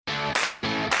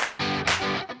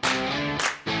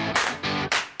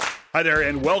Hi there,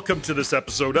 and welcome to this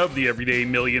episode of the Everyday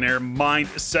Millionaire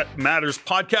Mindset Matters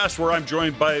podcast, where I'm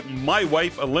joined by my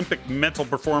wife, Olympic mental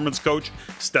performance coach,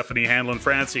 Stephanie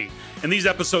Hanlon-Francie. In these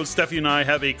episodes, Stephanie and I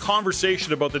have a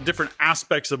conversation about the different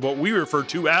aspects of what we refer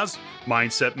to as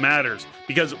Mindset Matters,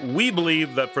 because we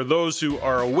believe that for those who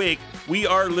are awake, we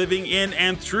are living in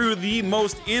and through the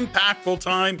most impactful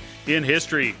time in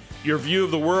history. Your view of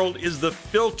the world is the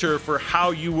filter for how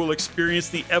you will experience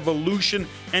the evolution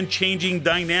and changing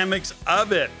dynamics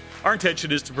of it. Our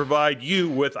intention is to provide you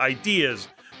with ideas,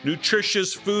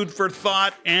 nutritious food for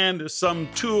thought, and some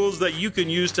tools that you can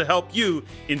use to help you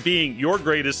in being your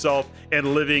greatest self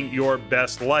and living your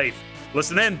best life.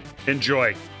 Listen in,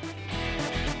 enjoy.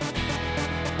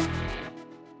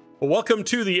 Welcome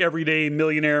to the Everyday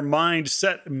Millionaire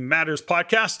Mindset Matters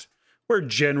podcast, where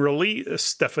generally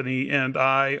Stephanie and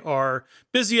I are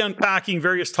busy unpacking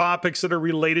various topics that are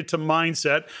related to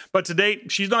mindset. But today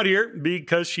she's not here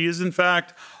because she is in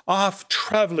fact off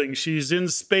traveling. She's in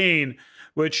Spain,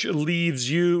 which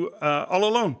leaves you all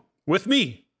alone with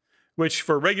me, which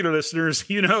for regular listeners,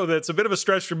 you know, that's a bit of a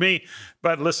stretch for me.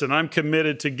 But listen, I'm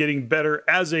committed to getting better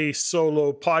as a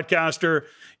solo podcaster,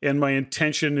 and my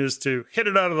intention is to hit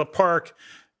it out of the park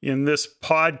in this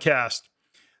podcast.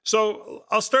 So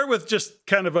I'll start with just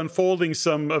kind of unfolding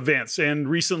some events. And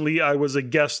recently I was a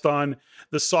guest on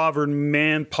the Sovereign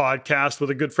Man podcast with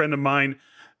a good friend of mine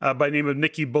by the name of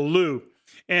Nikki Ballou.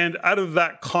 And out of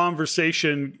that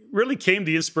conversation really came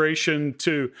the inspiration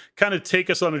to kind of take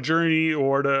us on a journey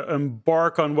or to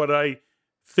embark on what I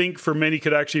think for many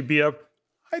could actually be a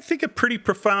pretty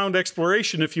profound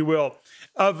exploration, if you will,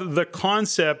 of the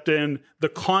concept and the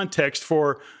context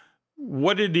for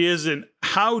what it is and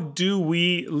how do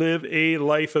we live a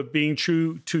life of being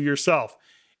true to yourself.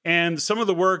 And some of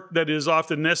the work that is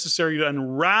often necessary to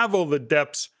unravel the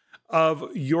depths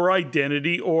of your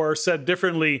identity, or said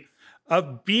differently,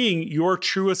 of being your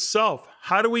truest self.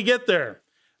 How do we get there?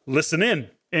 Listen in.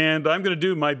 And I'm going to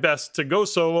do my best to go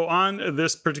solo on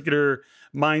this particular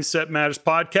Mindset Matters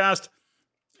podcast.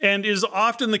 And is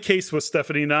often the case with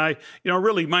Stephanie and I.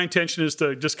 Really, my intention is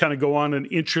to just kind of go on an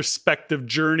introspective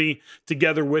journey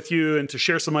together with you and to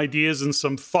share some ideas and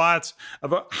some thoughts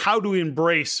about how to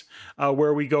embrace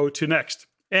where we go to next.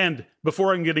 And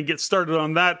before I'm going to get started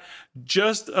on that,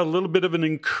 just a little bit of an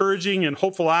encouraging and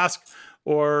hopeful ask,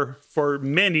 or for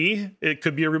many, it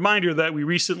could be a reminder that we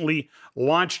recently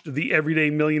launched the Everyday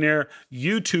Millionaire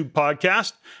YouTube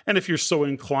podcast. And if you're so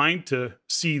inclined to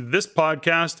see this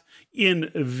podcast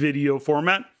in video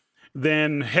format,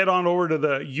 then head on over to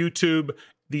the YouTube,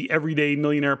 the Everyday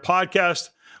Millionaire podcast,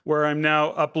 where I'm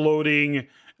now uploading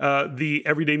the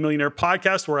Everyday Millionaire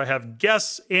podcast, where I have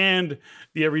guests, and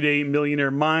the Everyday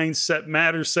Millionaire Mindset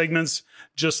Matters segments,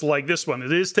 just like this one.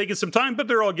 It is taking some time, but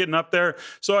they're all getting up there.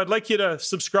 So I'd like you to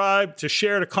subscribe, to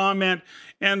share, to comment,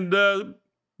 and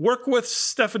work with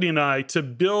Stephanie and I to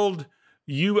build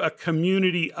you a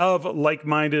community of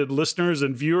like-minded listeners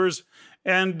and viewers,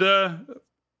 and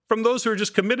from those who are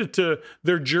just committed to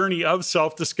their journey of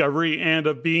self-discovery and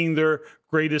of being their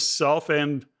greatest self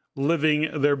and living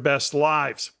their best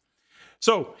lives.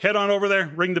 So head on over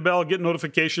there, ring the bell, get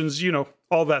notifications,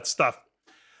 all that stuff.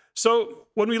 So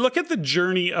when we look at the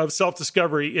journey of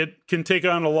self-discovery, it can take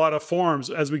on a lot of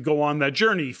forms as we go on that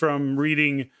journey, from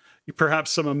reading perhaps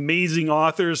some amazing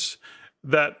authors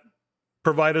that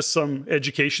provide us some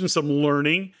education, some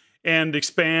learning, and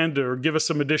expand or give us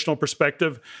some additional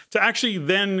perspective, to actually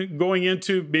then going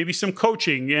into maybe some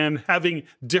coaching and having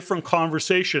different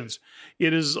conversations.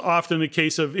 It is often a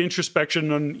case of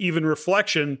introspection and even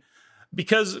reflection,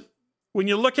 because when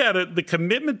you look at it, the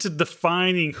commitment to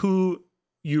defining who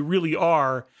you really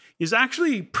are is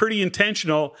actually pretty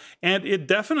intentional, and it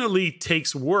definitely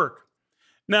takes work.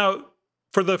 Now,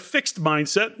 for the fixed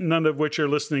mindset, none of which are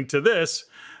listening to this,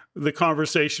 the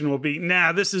conversation will be,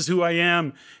 this is who I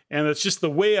am, and it's just the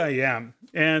way I am.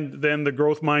 And then the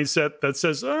growth mindset that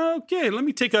says, okay, let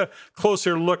me take a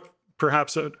closer look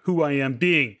perhaps at who I am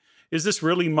being. Is this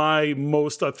really my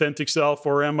most authentic self,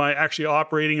 or am I actually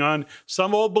operating on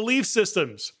some old belief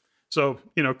systems? So,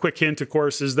 quick hint, of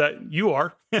course, is that you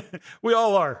are. We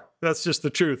all are. That's just the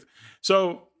truth.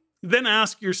 So then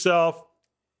ask yourself,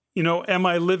 am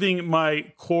I living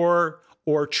my core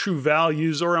or true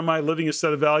values, or am I living a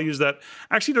set of values that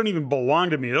actually don't even belong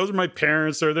to me? Those are my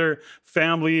parents or their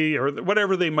family or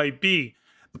whatever they might be.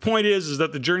 The point is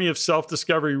that the journey of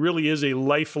self-discovery really is a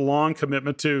lifelong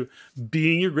commitment to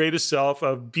being your greatest self,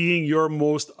 of being your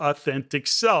most authentic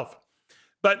self.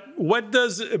 But what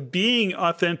does being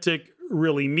authentic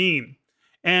really mean?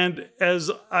 And as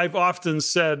I've often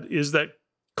said, is that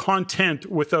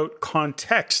content without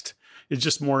context is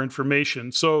just more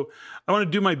information. So I want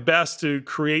to do my best to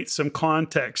create some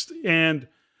context. And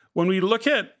when we look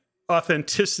at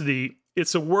authenticity,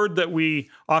 it's a word that we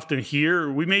often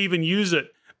hear. We may even use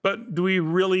it, but do we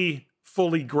really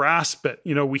fully grasp it?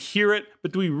 We hear it,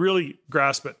 but do we really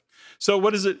grasp it? So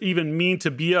what does it even mean to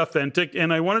be authentic?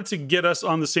 And I wanted to get us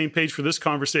on the same page for this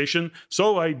conversation.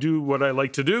 So I do what I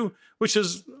like to do, which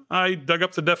is I dug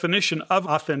up the definition of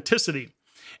authenticity.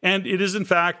 And it is, in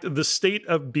fact, the state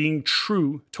of being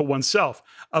true to oneself,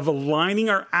 of aligning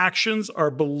our actions,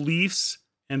 our beliefs,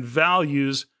 and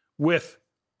values with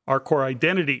our core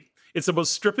identity. It's about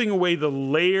stripping away the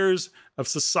layers of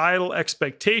societal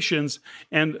expectations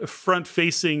and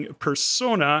front-facing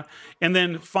persona, and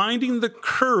then finding the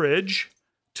courage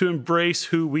to embrace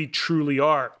who we truly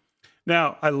are.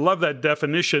 Now, I love that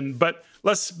definition, but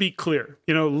let's be clear.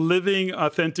 Living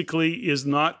authentically is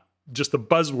not just a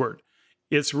buzzword.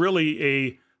 It's really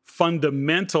a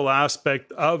fundamental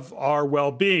aspect of our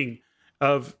well-being,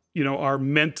 of our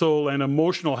mental and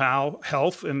emotional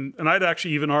health, and I'd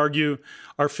actually even argue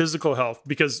our physical health,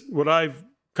 because what I've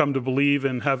come to believe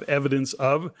and have evidence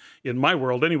of, in my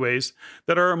world anyways,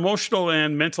 that our emotional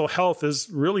and mental health is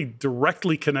really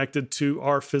directly connected to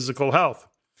our physical health.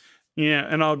 Yeah,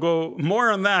 and I'll go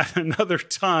more on that another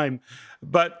time,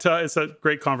 but it's a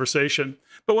great conversation.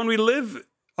 But when we live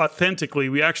authentically,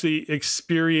 we actually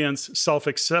experience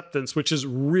self-acceptance, which is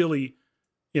really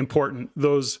important.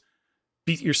 Those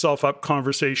beat yourself up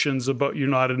conversations about you're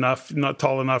not enough, not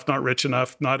tall enough, not rich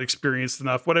enough, not experienced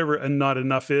enough, whatever and not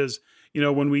enough is.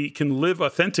 When we can live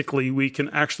authentically, we can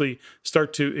actually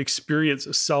start to experience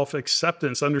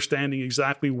self-acceptance, understanding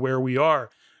exactly where we are.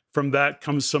 From that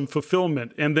comes some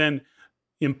fulfillment. And then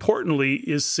importantly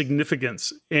is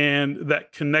significance and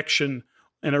that connection,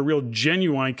 and a real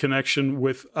genuine connection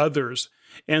with others.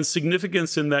 And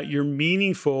significance in that you're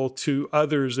meaningful to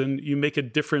others and you make a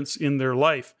difference in their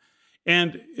life.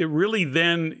 And it really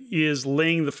then is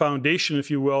laying the foundation, if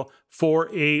you will,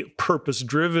 for a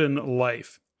purpose-driven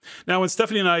life. Now, when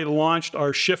Stephanie and I launched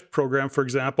our SHIFT program, for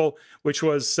example, which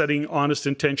was setting honest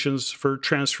intentions for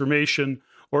transformation,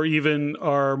 or even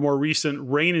our more recent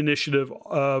RAIN initiative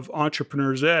of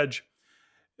Entrepreneur's Edge,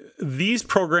 these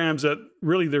programs at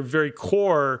really their very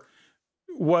core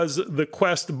was the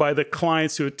quest by the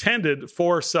clients who attended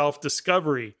for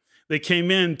self-discovery. They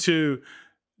came in to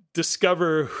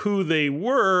discover who they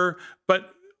were,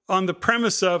 but on the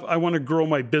premise of, I want to grow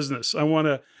my business. I want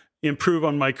to improve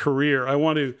on my career. I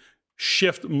want to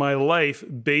shift my life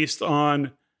based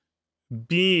on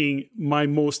being my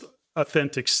most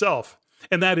authentic self.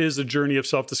 And that is a journey of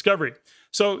self-discovery.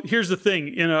 So here's the thing.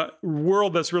 In a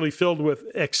world that's really filled with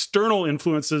external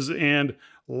influences and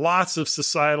lots of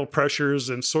societal pressures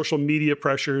and social media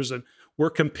pressures, and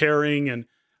we're comparing, and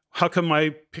how come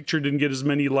my picture didn't get as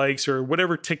many likes, or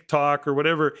whatever TikTok or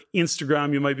whatever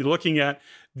Instagram you might be looking at.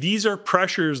 These are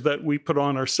pressures that we put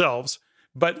on ourselves,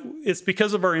 but it's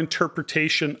because of our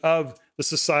interpretation of the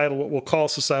societal, what we'll call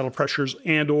societal pressures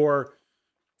and or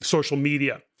social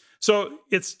media. So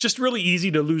it's just really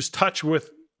easy to lose touch with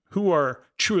who our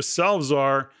truest selves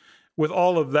are with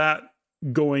all of that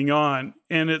going on.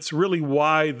 And it's really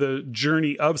why the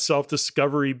journey of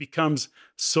self-discovery becomes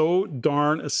so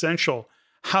darn essential.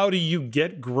 How do you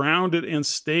get grounded and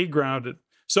stay grounded?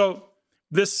 So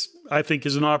this, I think,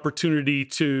 is an opportunity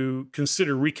to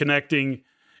consider reconnecting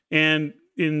and,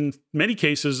 in many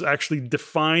cases, actually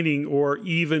defining or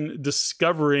even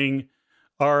discovering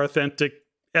our authentic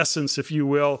essence, if you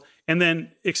will, and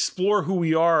then explore who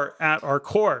we are at our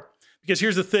core. Because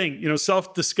here's the thing,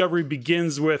 self-discovery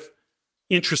begins with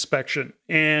introspection.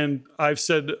 And I've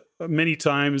said many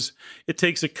times, it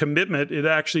takes a commitment. It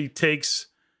actually takes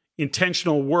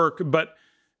intentional work. But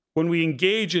when we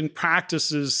engage in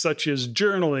practices such as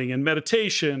journaling and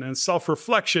meditation and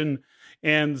self-reflection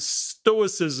and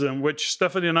stoicism, which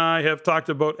Stephanie and I have talked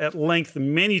about at length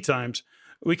many times,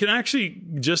 we can actually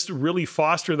just really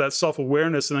foster that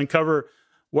self-awareness and uncover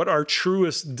what our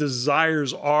truest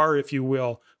desires are, if you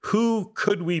will. Who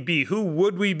could we be? Who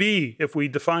would we be if we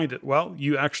defined it? Well,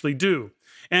 you actually do.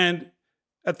 And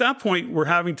at that point, we're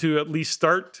having to at least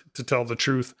start to tell the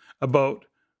truth about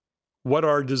what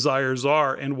our desires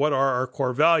are and what are our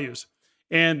core values.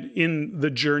 And in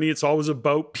the journey, it's always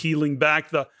about peeling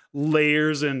back the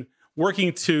layers and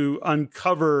working to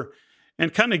uncover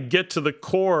and kind of get to the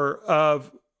core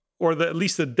of, or at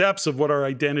least the depths of what our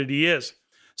identity is.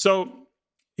 So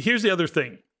here's the other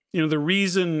thing. The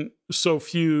reason so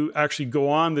few actually go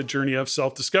on the journey of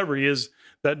self-discovery is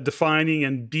that defining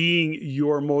and being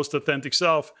your most authentic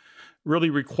self really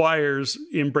requires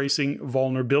embracing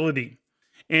vulnerability.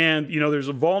 And, there's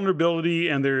a vulnerability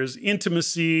and there's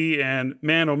intimacy, and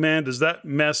man, oh man, does that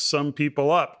mess some people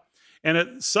up. And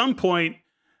at some point,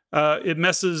 it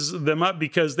messes them up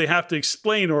because they have to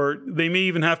explain, or they may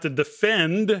even have to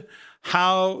defend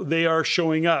how they are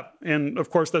showing up. And of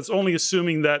course, that's only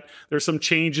assuming that there's some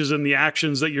changes in the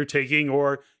actions that you're taking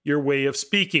or your way of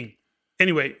speaking.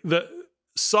 Anyway, the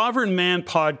Sovereign Man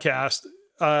podcast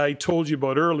I told you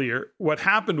about earlier, what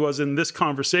happened was in this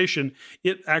conversation,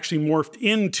 it actually morphed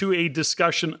into a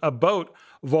discussion about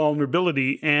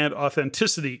vulnerability and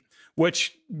authenticity,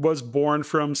 which was born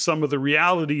from some of the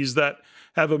realities that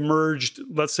have emerged,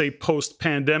 let's say,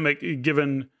 post-pandemic,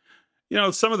 given,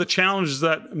 some of the challenges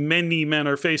that many men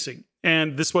are facing.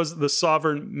 And this was the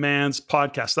Sovereign Man's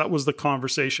podcast. That was the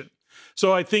conversation.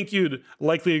 So I think you'd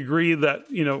likely agree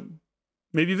that,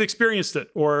 maybe you've experienced it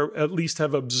or at least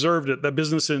have observed it. That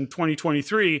business in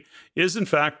 2023 is, in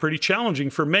fact, pretty challenging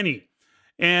for many.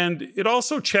 And it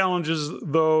also challenges,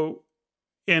 though,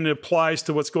 and it applies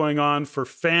to what's going on for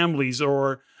families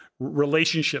or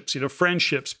relationships,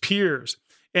 friendships, peers.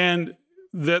 And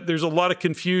that there's a lot of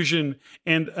confusion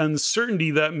and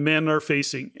uncertainty that men are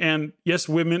facing. And yes,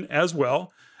 women as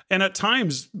well. And at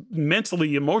times,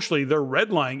 mentally, emotionally, they're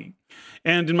redlining.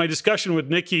 And in my discussion with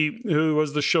Nikki, who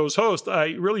was the show's host,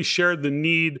 I really shared the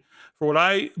need for what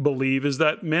I believe is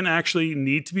that men actually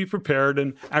need to be prepared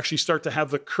and actually start to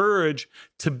have the courage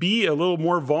to be a little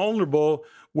more vulnerable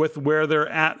with where they're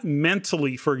at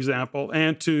mentally, for example,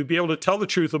 and to be able to tell the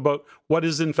truth about what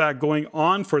is in fact going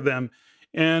on for them.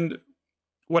 And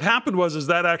what happened was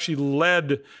that actually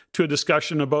led to a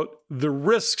discussion about the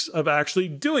risks of actually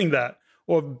doing that,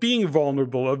 of being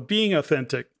vulnerable, of being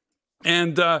authentic.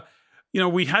 And,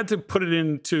 we had to put it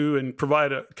into and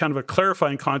provide a kind of a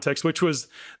clarifying context, which was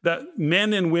that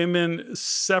men and women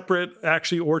separate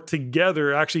actually or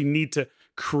together actually need to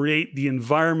create the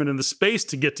environment and the space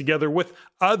to get together with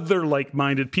other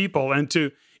like-minded people and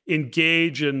to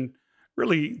engage and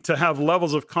really to have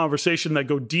levels of conversation that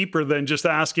go deeper than just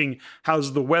asking,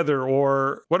 how's the weather?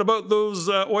 Or what about those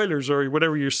Oilers or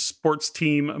whatever your sports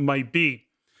team might be?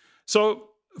 So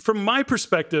from my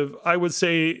perspective, I would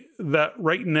say that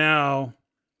right now,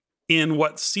 in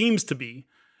what seems to be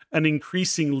an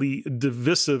increasingly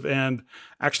divisive and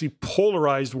actually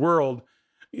polarized world,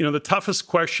 the toughest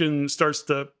question starts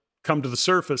to come to the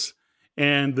surface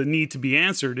and the need to be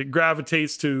answered. It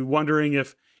gravitates to wondering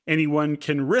if anyone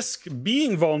can risk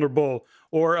being vulnerable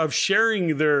or of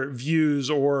sharing their views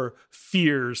or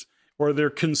fears or their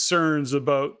concerns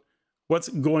about what's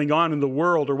going on in the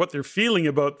world or what they're feeling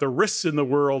about the risks in the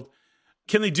world.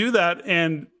 Can they do that?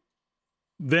 And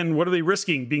then what are they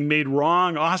risking? Being made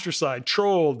wrong, ostracized,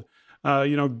 trolled,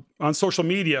 on social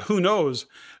media, who knows?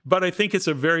 But I think it's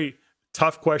a very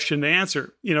tough question to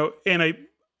answer, and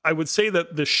I would say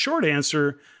that the short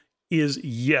answer is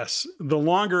yes. The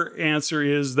longer answer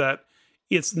is that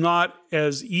it's not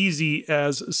as easy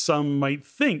as some might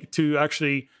think to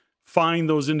actually find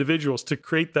those individuals, to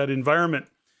create that environment.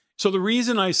 So the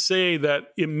reason I say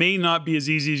that it may not be as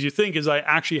easy as you think is I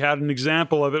actually had an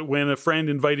example of it when a friend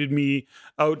invited me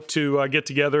out to get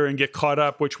together and get caught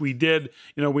up, which we did.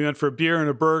 We went for a beer and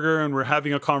a burger and we're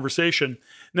having a conversation.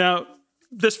 Now,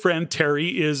 this friend,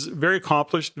 Terry, is very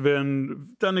accomplished,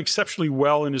 been done exceptionally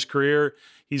well in his career.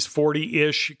 He's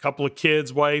 40-ish, a couple of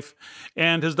kids, wife,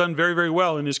 and has done very, very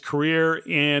well in his career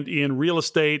and in real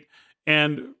estate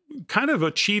and kind of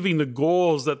achieving the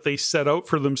goals that they set out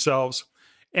for themselves.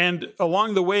 And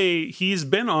along the way, he's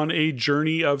been on a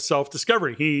journey of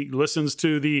self-discovery. He listens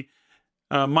to the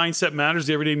Mindset Matters,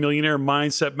 the Everyday Millionaire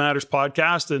Mindset Matters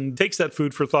podcast, and takes that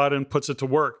food for thought and puts it to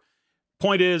work.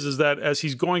 Point is that as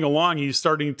he's going along, he's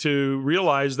starting to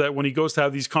realize that when he goes to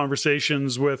have these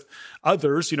conversations with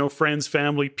others, friends,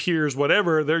 family, peers,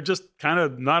 whatever, they're just kind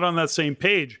of not on that same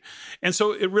page. And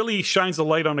so it really shines a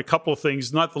light on a couple of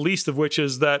things, not the least of which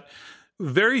is that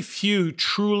very few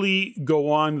truly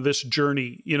go on this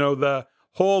journey. The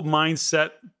whole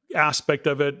mindset aspect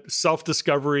of it,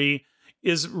 self-discovery,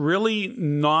 is really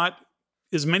not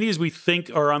as many as we think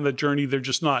are on the journey. They're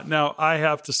just not. Now, I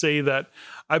have to say that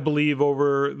I believe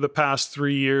over the past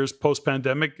 3 years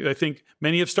post-pandemic, I think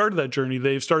many have started that journey.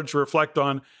 They've started to reflect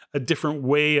on a different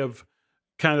way of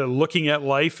kind of looking at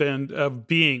life and of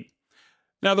being.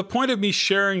 Now, the point of me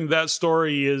sharing that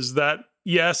story is that,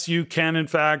 yes, you can, in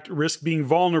fact, risk being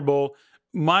vulnerable.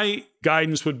 My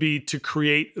guidance would be to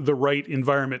create the right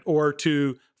environment or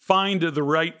to find the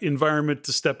right environment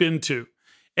to step into.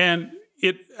 And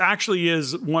it actually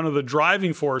is one of the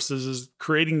driving forces, is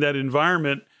creating that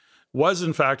environment was,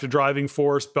 in fact, a driving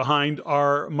force behind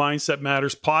our Mindset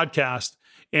Matters podcast.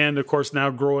 And of course, now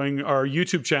growing our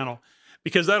YouTube channel.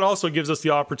 because that also gives us the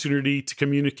opportunity to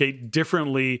communicate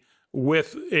differently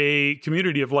with a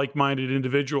community of like-minded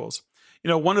individuals.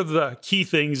 One of the key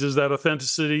things is that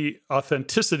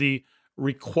authenticity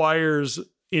requires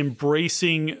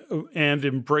embracing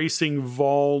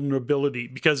vulnerability,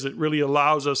 because it really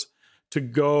allows us to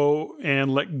go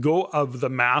and let go of the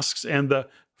masks and the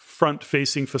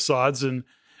front-facing facades. And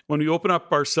when we open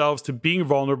up ourselves to being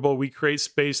vulnerable, we create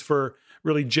space for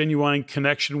really genuine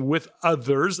connection with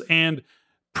others and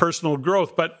personal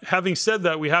growth. But having said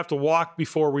that, we have to walk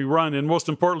before we run. And most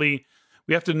importantly,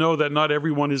 we have to know that not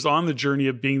everyone is on the journey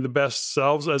of being the best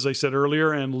selves, as I said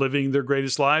earlier, and living their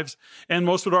greatest lives. And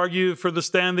most would argue for the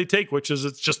stand they take, which is,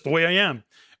 it's just the way I am,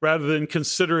 rather than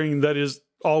considering that is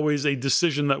always a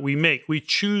decision that we make. We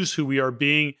choose who we are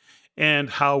being and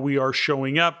how we are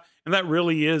showing up. And that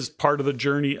really is part of the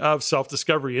journey of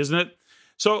self-discovery, isn't it?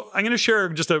 So I'm going to share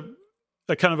just a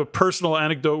kind of a personal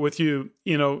anecdote with you,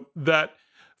 that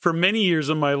for many years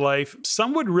of my life,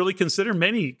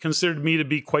 many considered me to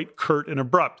be quite curt and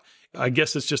abrupt. I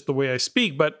guess it's just the way I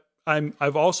speak, but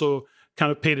I've also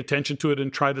kind of paid attention to it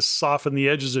and tried to soften the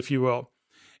edges, if you will.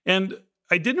 And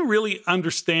I didn't really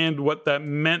understand what that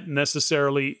meant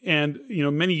necessarily. And,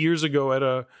 many years ago at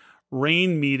a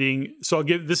RAIN meeting,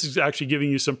 this is actually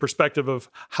giving you some perspective of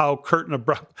how curt and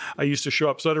abrupt I used to show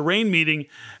up. So at a RAIN meeting,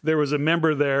 there was a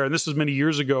member there, and this was many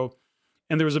years ago,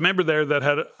 and there was a member there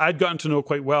that I'd gotten to know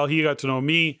quite well. He got to know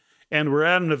me, and we're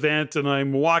at an event, and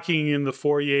I'm walking in the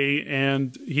foyer,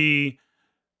 and he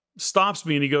stops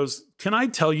me and he goes, "Can I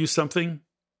tell you something?"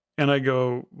 And I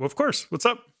go, "Well, of course. What's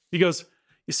up?" He goes,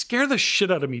 "You scare the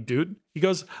shit out of me, dude." He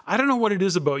goes, "I don't know what it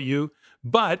is about you,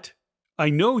 but I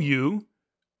know you.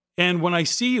 And when I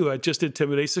see you, it just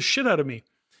intimidates the shit out of me."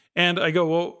 And I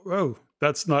go, "Well,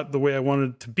 that's not the way I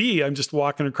wanted it to be. I'm just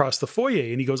walking across the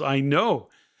foyer." And he goes, "I know."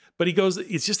 But he goes,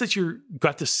 "It's just that you've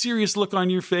got this serious look on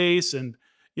your face. And,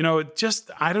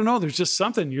 I don't know, there's just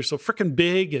something. You're so freaking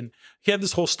big." And he had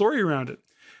this whole story around it.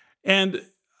 And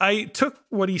I took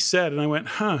what he said and I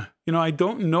went, I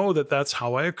don't know that that's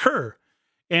how I occur.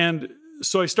 And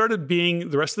so I started being,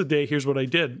 the rest of the day, here's what I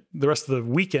did. The rest of the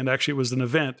weekend, actually, it was an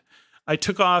event. I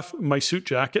took off my suit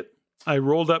jacket. I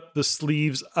rolled up the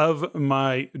sleeves of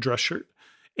my dress shirt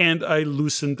and I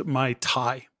loosened my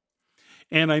tie.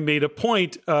 And I made a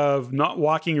point of not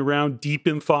walking around deep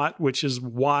in thought, which is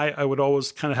why I would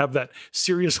always kind of have that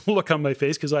serious look on my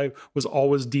face, because I was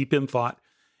always deep in thought.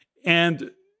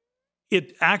 And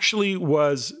it actually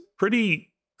was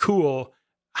pretty cool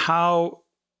how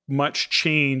much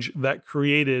change that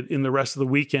created in the rest of the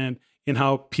weekend in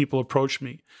how people approached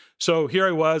me. So here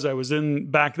I was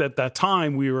in back at that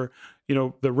time, we were,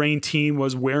 the RAIN team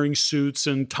was wearing suits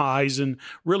and ties and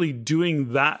really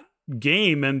doing that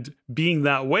game and being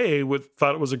that way,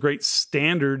 thought it was a great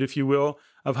standard, if you will,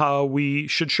 of how we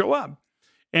should show up.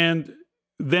 And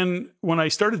then when I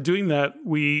started doing that,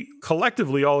 we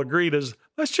collectively all agreed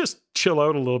let's just chill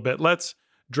out a little bit. Let's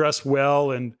dress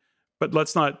well, but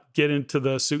let's not get into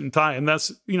the suit and tie. And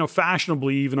that's,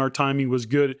 fashionably, even our timing was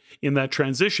good in that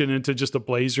transition into just a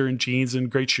blazer and jeans and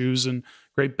great shoes and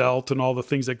great belt and all the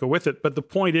things that go with it. But the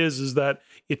point is that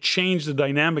it changed the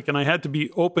dynamic, and I had to be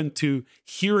open to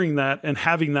hearing that and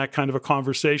having that kind of a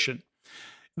conversation.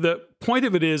 The point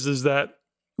of it is that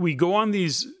we go on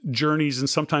these journeys and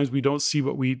sometimes we don't see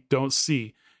what we don't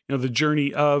see. The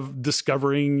journey of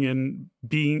discovering and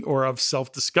being, or of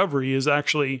self-discovery, is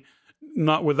actually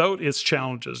not without its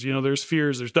challenges. There's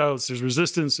fears, there's doubts, there's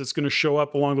resistance. It's going to show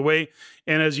up along the way.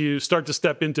 And as you start to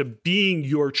step into being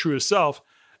your truest self,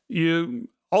 you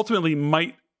ultimately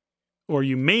might, or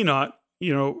you may not,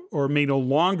 or may no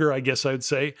longer, I guess I'd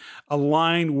say,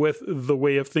 align with the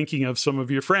way of thinking of some of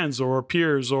your friends or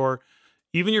peers or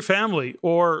even your family,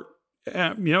 or,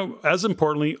 as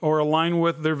importantly, or align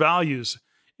with their values.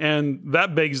 And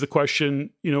that begs the question,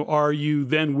 are you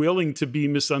then willing to be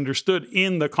misunderstood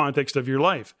in the context of your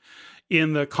life,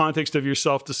 in the context of your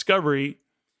self-discovery?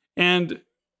 And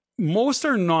most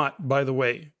are not, by the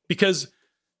way, because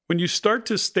when you start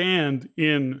to stand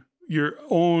in your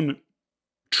own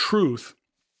truth,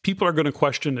 people are going to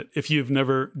question it if you've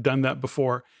never done that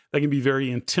before. That can be very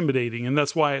intimidating. And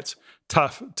that's why it's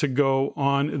tough to go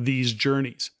on these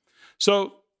journeys.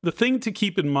 So the thing to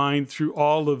keep in mind through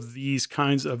all of these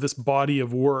kinds of this body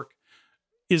of work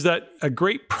is that a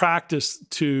great practice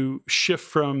to shift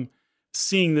from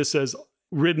seeing this as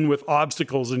ridden with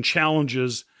obstacles and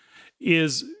challenges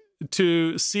is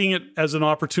to seeing it as an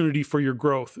opportunity for your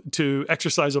growth, to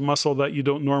exercise a muscle that you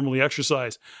don't normally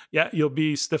exercise. Yeah, you'll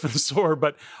be stiff and sore,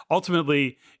 but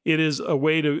ultimately it is a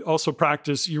way to also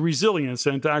practice your resilience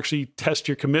and to actually test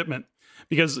your commitment.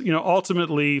 Because,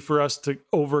 ultimately for us to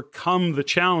overcome the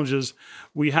challenges,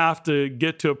 we have to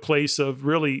get to a place of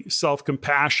really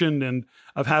self-compassion and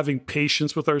of having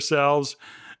patience with ourselves.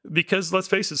 Because let's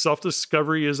face it,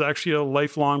 self-discovery is actually a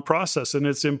lifelong process. And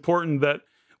it's important that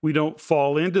we don't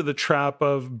fall into the trap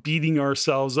of beating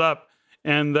ourselves up,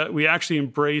 and that we actually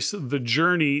embrace the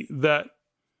journey that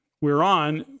we're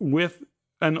on with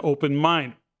an open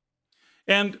mind.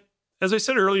 And as I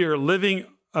said earlier, living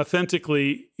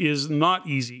authentically is not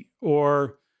easy,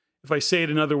 or if I say it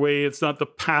another way, it's not the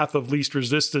path of least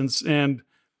resistance. And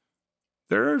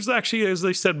there's actually, as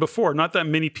I said before, not that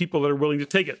many people that are willing to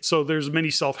take it. So there's many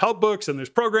self-help books, and there's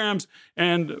programs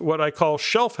and what I call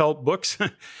shelf-help books,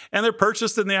 and they're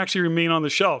purchased and they actually remain on the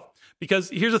shelf. Because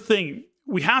here's the thing,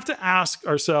 we have to ask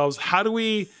ourselves, how do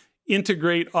we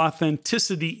integrate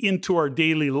authenticity into our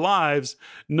daily lives,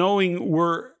 knowing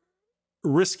we're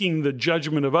risking the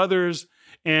judgment of others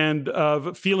and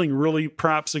of feeling really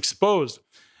perhaps exposed?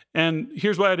 And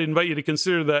here's why I'd invite you to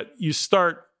consider that you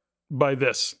start by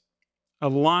this.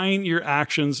 Align your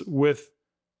actions with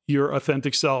your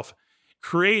authentic self.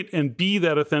 Create and be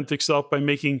that authentic self by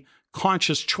making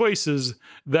conscious choices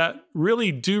that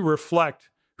really do reflect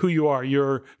who you are,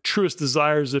 your truest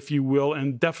desires, if you will,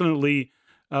 and definitely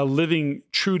living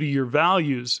true to your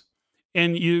values.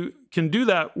 And you can do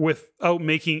that without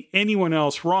making anyone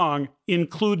else wrong,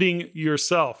 including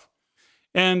yourself.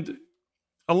 And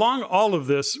along all of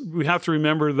this, we have to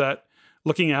remember that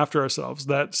looking after ourselves,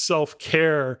 that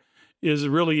self-care is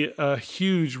really a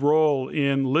huge role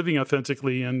in living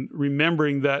authentically, and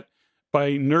remembering that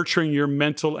by nurturing your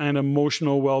mental and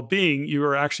emotional well-being, you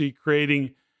are actually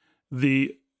creating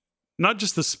not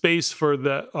just the space for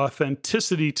the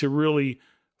authenticity to really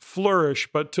flourish,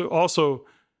 but to also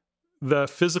the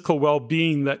physical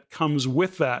well-being that comes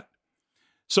with that.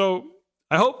 So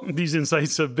I hope these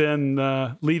insights have been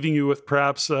leaving you with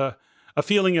perhaps a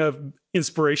feeling of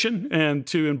inspiration, and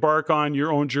to embark on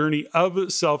your own journey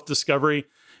of self-discovery,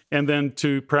 and then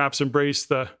to perhaps embrace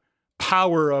the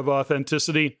power of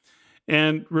authenticity.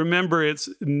 And remember, it's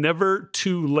never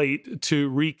too late to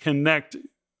reconnect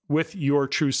with your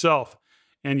true self.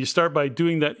 And you start by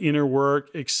doing that inner work,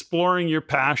 exploring your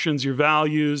passions, your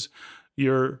values,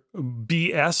 your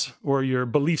BS or your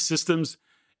belief systems,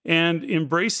 and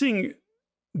embracing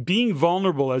being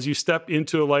vulnerable as you step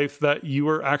into a life that you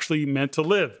are actually meant to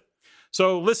live.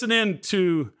 So listen in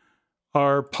to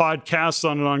our podcasts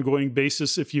on an ongoing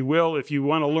basis, if you will. If you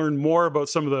want to learn more about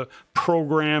some of the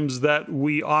programs that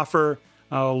we offer,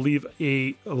 I'll leave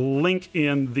a link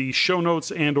in the show notes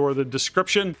and or the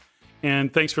description.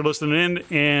 And thanks for listening in,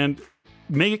 and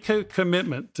make a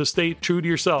commitment to stay true to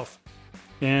yourself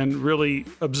and really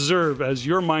observe as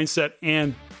your mindset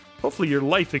and hopefully your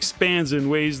life expands in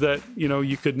ways that,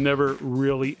 you could never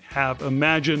really have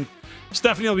imagined.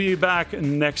 Stephanie will be back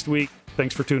next week.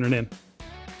 Thanks for tuning in.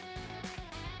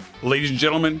 Ladies and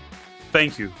gentlemen,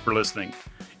 thank you for listening.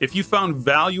 If you found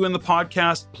value in the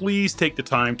podcast, please take the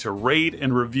time to rate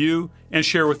and review and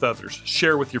share with others.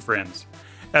 Share with your friends,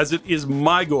 as it is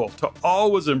my goal to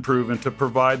always improve and to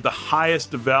provide the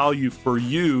highest value for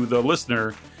you, the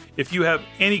listener. If you have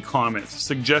any comments,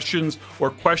 suggestions, or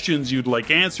questions you'd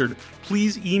like answered,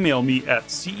 please email me at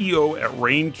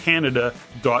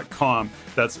ceo@reincanada.com.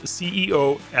 That's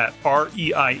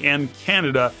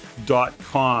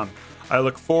ceo@reincanada.com. I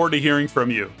look forward to hearing from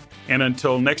you. And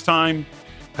until next time,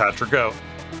 Patrick out.